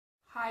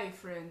Hi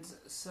friends,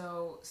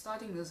 so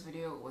starting this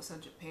video was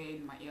such a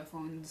pain. My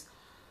earphones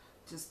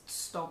just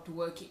stopped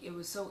working. It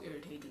was so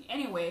irritating.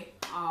 Anyway,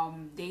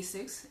 day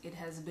 6, it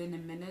has been a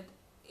minute.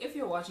 If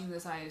you're watching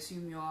this, I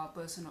assume you are a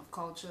person of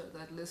culture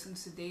that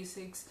listens to day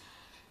 6.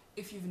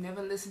 If you've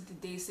never listened to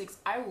day 6,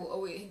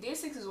 day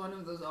 6 is one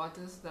of those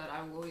artists that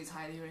I will always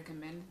highly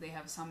recommend. They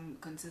have some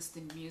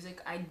consistent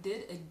music. I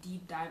did a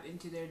deep dive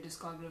into their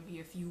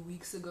discography a few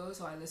weeks ago,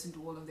 so I listened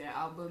to all of their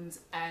albums,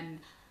 and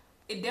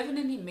it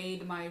definitely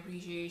made my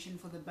appreciation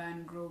for the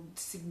band grow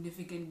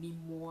significantly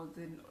more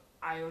than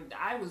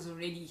I was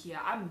already here.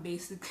 I'm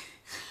basically,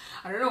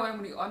 I don't know why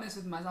I'm being honest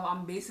with myself,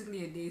 I'm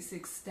basically a day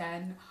 6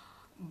 stan,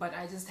 but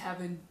I just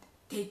haven't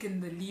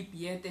taken the leap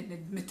yet and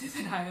admitted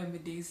that I am a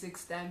day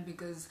 6 stan,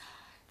 because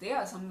they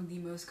are some of the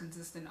most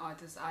consistent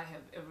artists I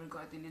have ever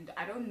gotten into.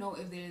 I don't know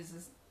if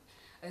there's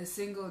a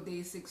single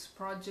day 6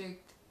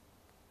 project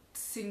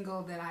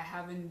single that I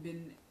haven't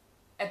been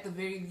at the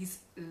very least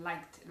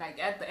liked, like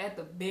at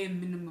the bare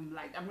minimum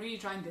liked. I'm really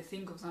trying to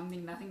think of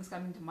something. Nothing's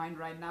coming to mind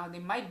right now.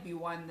 There might be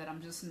one that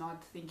I'm just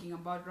not thinking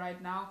about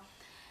right now.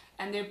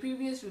 And their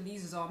previous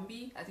release,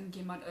 Zombie, I think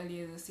came out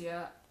earlier this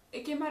year.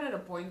 It came out at a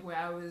point where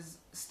I was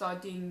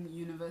starting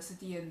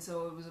university, and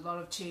so it was a lot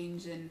of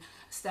change and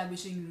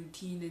establishing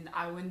routine, and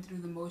I went through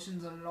the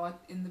motions a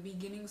lot in the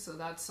beginning. So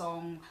that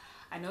song,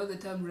 I know the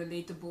term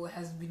relatable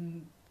has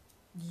been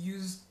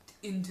used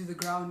into the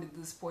ground at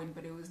this point,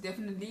 but it was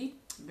definitely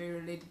a very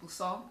relatable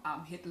song.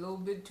 Hit a little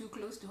bit too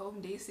close to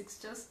home. Day 6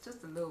 just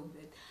a little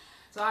bit.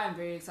 So I am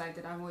very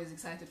excited. I'm always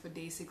excited for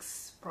day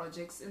 6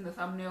 projects. In the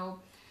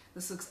thumbnail,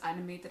 this looks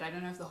animated. I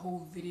don't know if the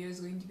whole video is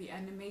going to be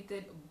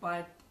animated,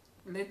 but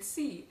let's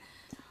see.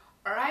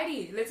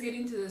 Alrighty, let's get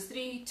into this.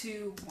 3,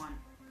 2, 1.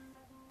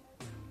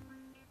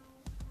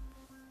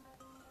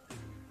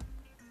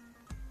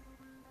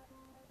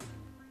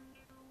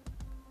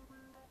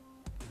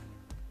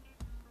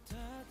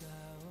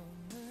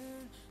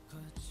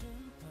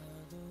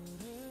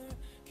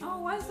 Oh,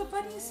 why is the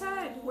bunny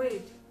sad?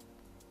 Wait.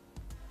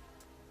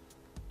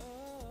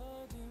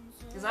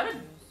 Is that a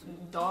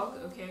dog?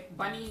 Okay.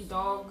 Bunny,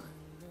 dog,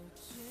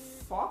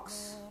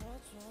 fox?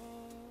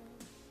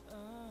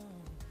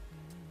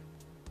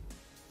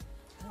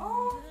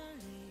 Oh.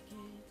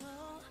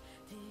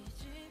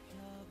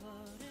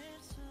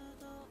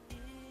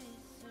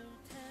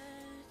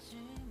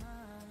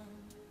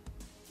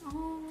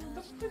 Oh,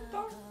 that's the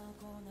dog.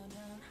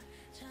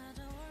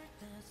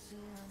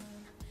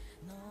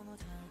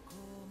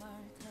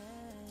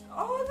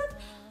 Oh,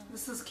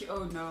 this is cute.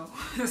 Oh no,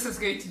 this is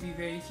going to be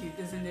very cute,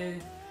 isn't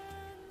it?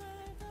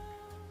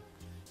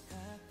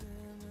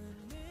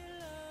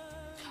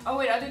 Oh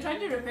wait, are they trying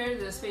to repair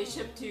the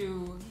spaceship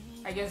to,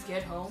 I guess,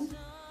 get home?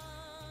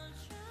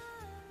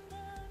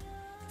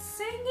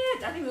 Sing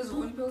it! I think this is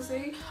Wonpil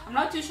singing. I'm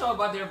not too sure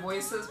about their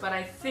voices, but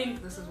I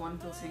think this is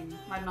Wonpil singing.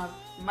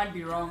 Might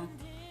be wrong.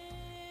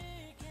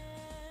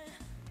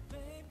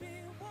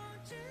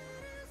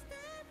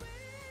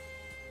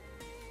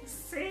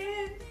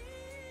 Sing!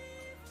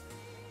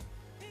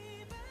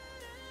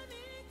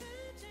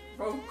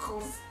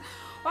 Vocals.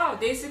 Wow,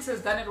 day 6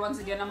 has done it once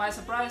again. Am I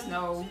surprised?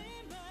 No.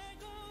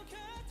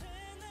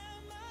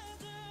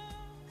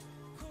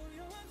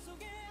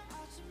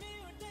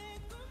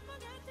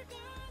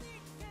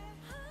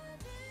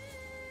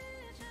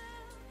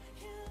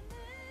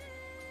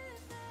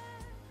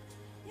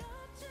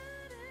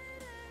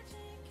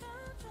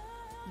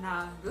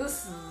 Nah,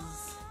 this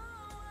is...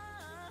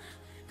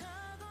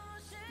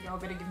 Y'all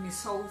better give me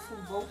soulful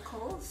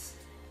vocals.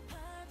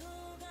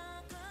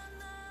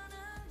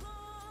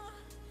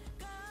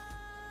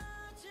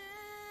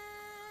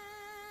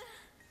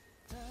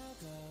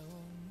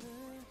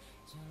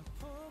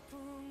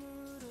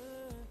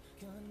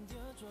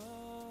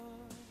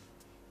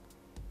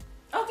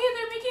 Okay,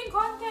 they're making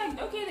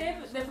contact. Okay,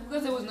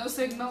 because there was no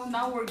signal,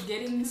 now we're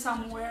getting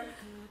somewhere.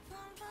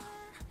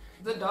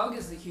 The dog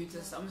is the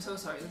cutest. I'm so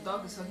sorry. The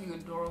dog is fucking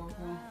adorable.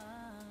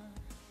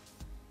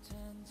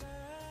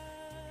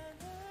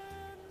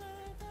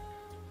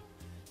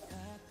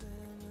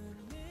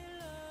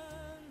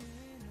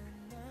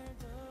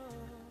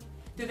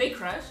 Did they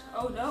crush?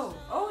 Oh no.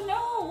 Oh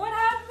no, what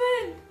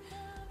happened?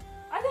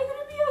 Are they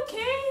gonna be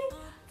okay?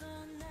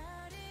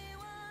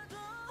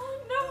 Oh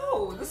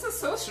no, this is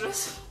so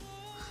stressful.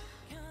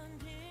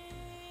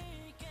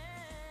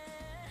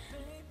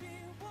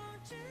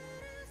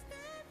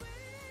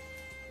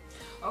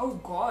 Oh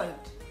god.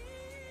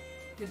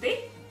 Did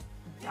they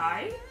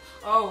die?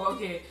 Oh,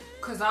 okay.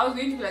 Because I was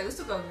going to be like, this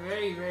took a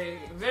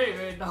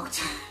very dark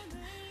turn.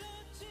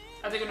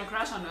 Are they gonna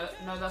crash on Earth?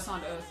 No, that's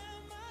not Earth.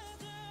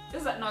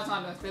 Is that? No, it's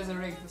not Earth. There's a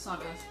ring. It's not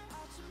Earth.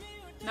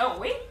 No,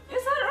 wait.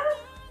 Is that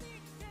Earth?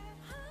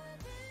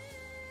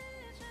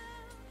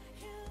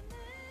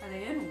 Are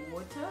they in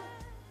water?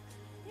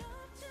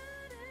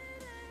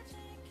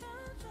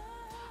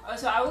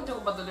 So I will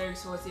talk about the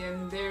lyrics towards the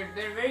end. They're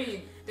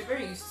very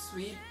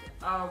sweet.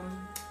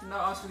 Not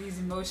ask for these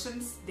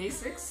emotions. Day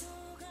 6.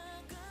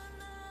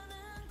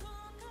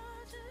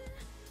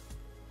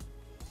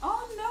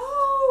 Oh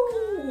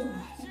no!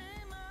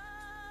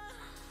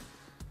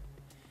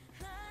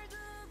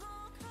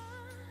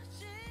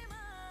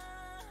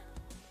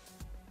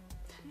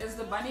 Is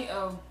the bunny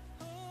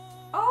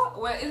oh,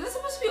 well, is this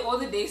supposed to be all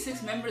the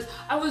Day6 members?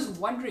 I was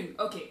wondering.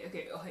 Okay,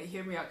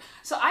 hear me out.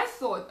 So I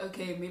thought,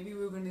 okay, maybe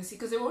we were gonna see,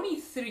 because there were only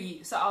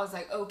 3. So I was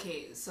like,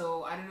 okay,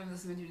 so I don't know if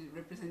this is meant to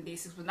represent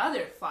Day6, but now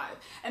there are 5.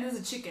 And there's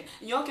a chicken.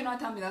 Y'all cannot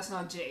tell me that's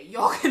not Jay.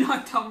 Y'all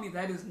cannot tell me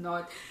that is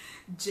not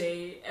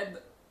Jay. And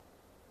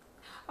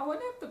I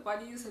wonder if the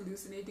bunny is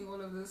hallucinating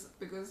all of this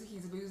because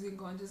he's losing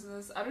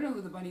consciousness. I don't know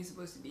who the bunny is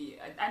supposed to be.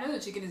 I know the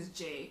chicken is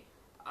Jay,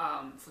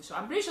 for sure.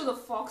 I'm pretty sure the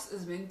fox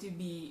is meant to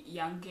be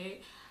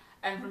Yankee.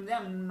 And from there,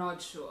 I'm not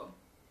sure.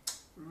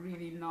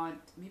 Really not.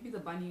 Maybe the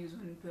bunny is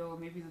Windpill.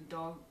 Maybe the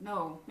dog.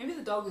 No. Maybe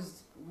the dog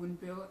is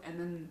Windpill. And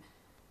then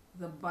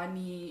the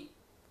bunny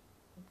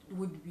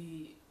would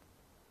be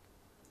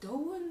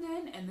Doan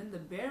then. And then the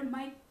bear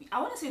might be. I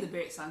want to say the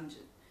bear is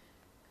Sanjit.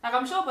 Like,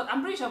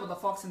 I'm pretty sure about the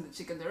fox and the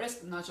chicken. The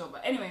rest, I'm not sure.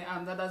 But anyway,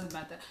 that doesn't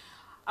matter.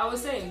 I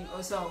was saying,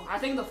 so I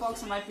think the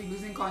fox might be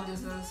losing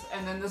consciousness,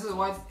 and then this is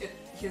what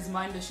his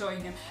mind is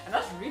showing him, and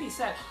that's really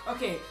sad.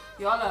 Okay,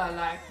 y'all are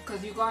like,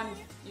 because you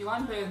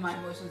can't play with my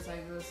emotions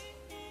like this.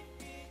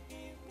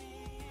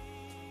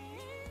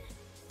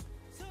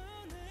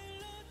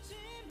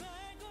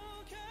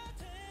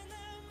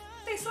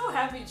 They still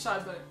have each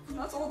other.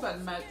 That's all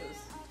that matters.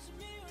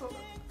 That's all that.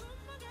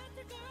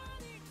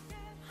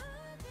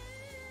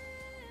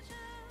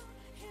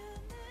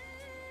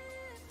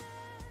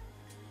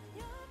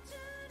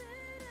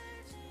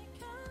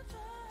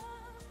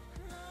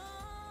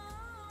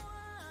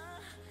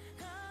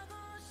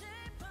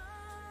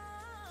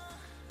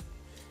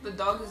 The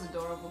dog is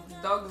adorable.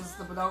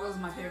 The dog is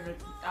my favorite.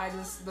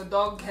 The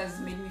dog has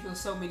made me feel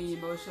so many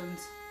emotions.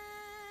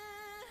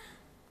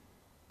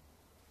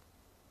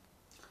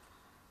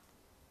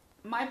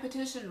 My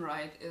petition,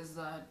 right, is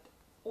that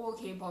all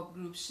K-pop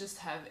groups just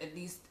have at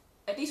least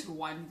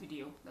one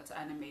video that's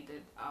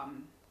animated.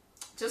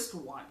 Just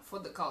one for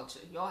the culture.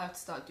 Y'all have to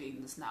start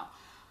doing this now.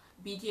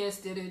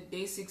 BTS did it,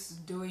 Day6 is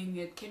doing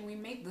it. Can we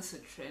make this a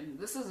trend?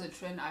 This is a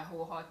trend I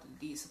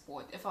wholeheartedly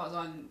support. If I was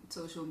on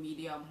social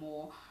media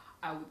more,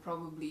 I would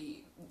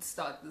probably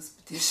start this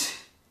petition.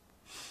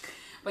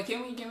 But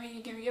can we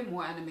get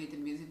more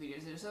animated music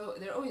videos?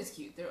 They're always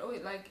cute. They're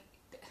always like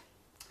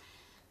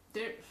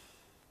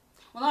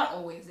well, not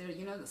always. They're,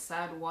 you know, the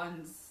sad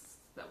ones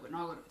that we're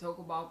not going to talk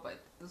about, but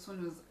this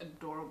one was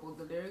adorable.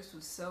 The lyrics were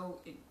so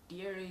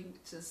endearing.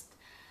 Just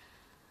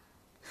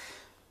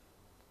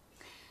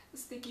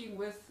sticking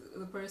with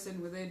the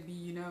person, whether it be,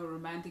 you know,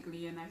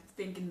 romantically. And I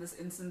think in this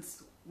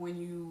instance, when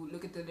you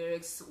look at the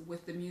lyrics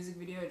with the music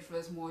video, it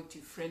refers more to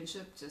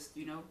friendship. Just,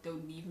 you know,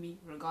 don't leave me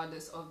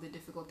regardless of the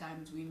difficult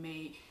times we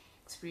may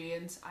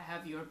experience. I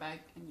have your back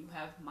and you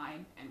have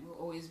mine, and we'll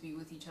always be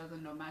with each other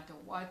no matter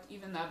what.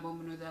 Even that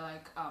moment where they're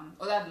like,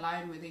 or that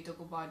line where they talk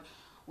about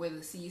where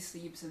the sea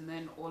sleeps and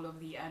then all of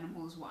the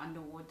animals were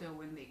underwater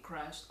when they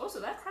crashed.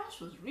 Also, that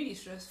crash was really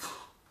stressful.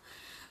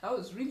 That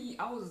was really,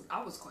 I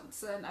was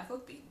concerned. I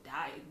thought they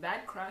died.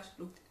 That crash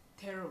looked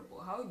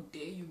terrible. How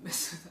dare you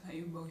mess with my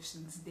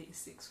emotions,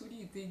 Day6? Who do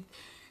you think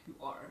you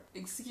are?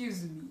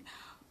 Excuse me.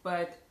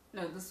 But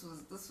no, this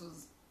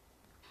was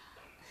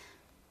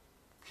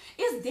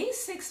it's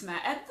Day6,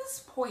 man. At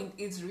this point,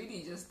 it's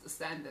really just the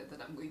standard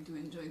that I'm going to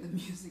enjoy the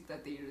music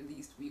that they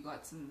released. We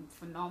got some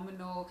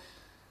phenomenal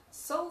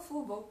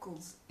soulful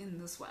vocals in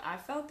this one. I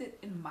felt it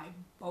in my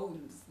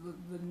bones.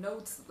 The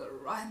notes, the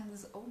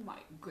runs, oh my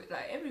god,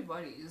 like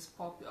everybody just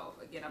popped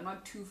off. Again, I'm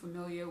not too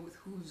familiar with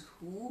who's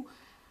who,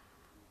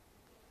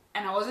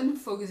 and I wasn't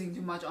focusing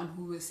too much on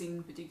who was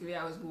singing particularly.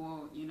 I was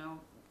more, you know,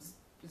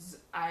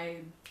 I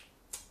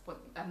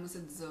must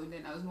have zoned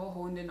in. I was more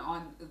honed in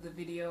on the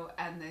video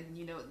and then,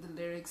 you know, the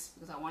lyrics,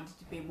 because I wanted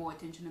to pay more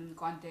attention in the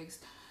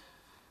context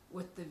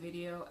with the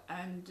video.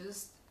 And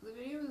just the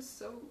video was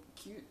so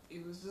cute.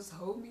 It was just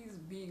homies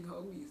being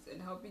homies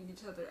and helping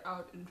each other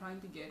out and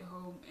trying to get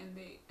home, and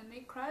they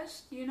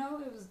crashed, you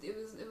know. It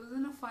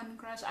wasn't a fun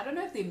crash. I don't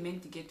know if they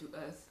meant to get to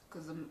Earth,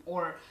 because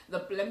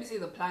let me say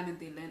the planet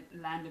they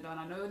landed on.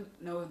 I don't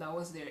know if that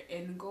was their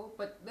end goal,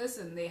 but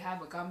listen, they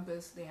have a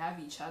compass, they have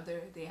each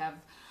other, they have,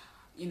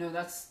 you know,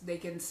 they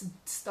can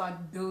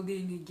start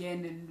building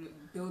again and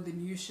build a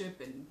new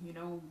ship and, you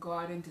know, go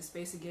out into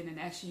space again and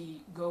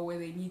actually go where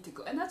they need to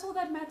go. And that's all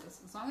that matters.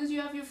 As long as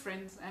you have your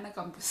friends and a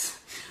compass,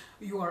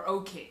 you are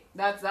okay.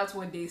 That's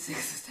what Day6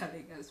 is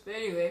telling us. But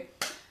anyway,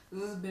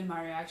 this has been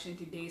my reaction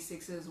to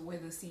Day6's Where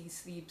the Sea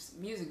Sleeps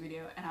music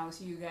video, and I will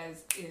see you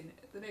guys in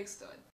the next one.